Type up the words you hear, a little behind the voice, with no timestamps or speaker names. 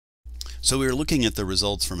So we were looking at the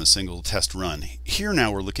results from a single test run. Here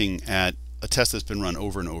now we're looking at a test that's been run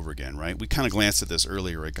over and over again, right? We kind of glanced at this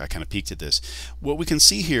earlier, I kind of peeked at this. What we can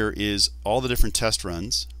see here is all the different test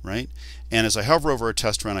runs, right? And as I hover over a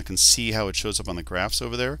test run, I can see how it shows up on the graphs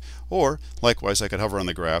over there. Or likewise, I could hover on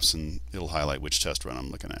the graphs and it'll highlight which test run I'm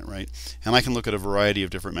looking at, right? And I can look at a variety of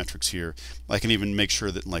different metrics here. I can even make sure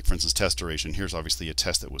that, like for instance, test duration. Here's obviously a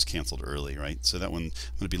test that was canceled early, right? So that one,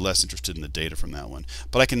 I'm going to be less interested in the data from that one.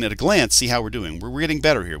 But I can at a glance see how we're doing. We're getting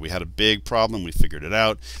better here. We had a big problem, we figured it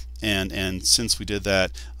out. And since we did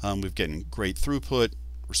that, we've gotten great throughput,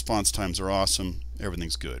 response times are awesome,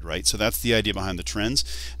 everything's good, right? So that's the idea behind the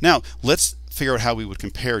trends. Now, let's figure out how we would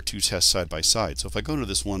compare two tests side by side. So if I go to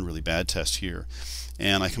this one really bad test here,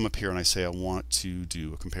 and I come up here and I say I want to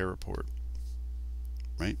do a compare report,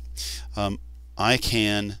 right? I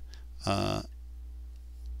can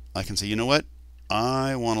say, you know what?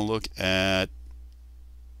 I want to look at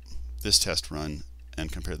this test run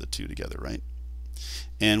and compare the two together, right?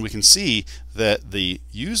 And we can see that the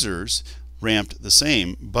users ramped the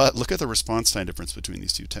same, but look at the response time difference between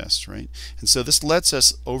these two tests, right? And so this lets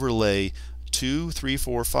us overlay 2, 3,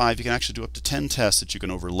 4, 5. You can actually do up to 10 tests that you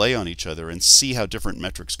can overlay on each other and see how different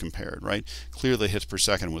metrics compared, right? Clearly hits per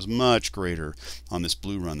second was much greater on this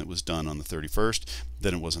blue run that was done on the 31st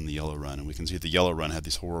than it was on the yellow run, and we can see the yellow run had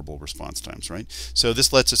these horrible response times, right? So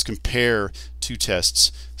this lets us compare two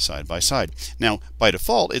tests side by side. Now by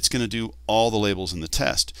default it's going to do all the labels in the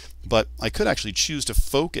test, but I could actually choose to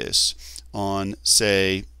focus on,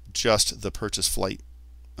 say, just the purchase flight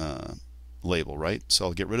label, right? So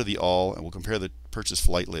I'll get rid of the all and we'll compare the purchase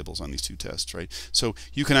flight labels on these two tests, right? So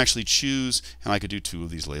you can actually choose, and I could do two of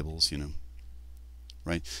these labels, you know,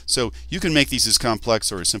 right? So you can make these as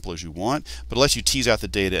complex or as simple as you want, but it lets you tease out the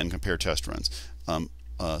data and compare test runs.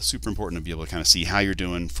 Super important to be able to kind of see how you're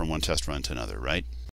doing from one test run to another, right?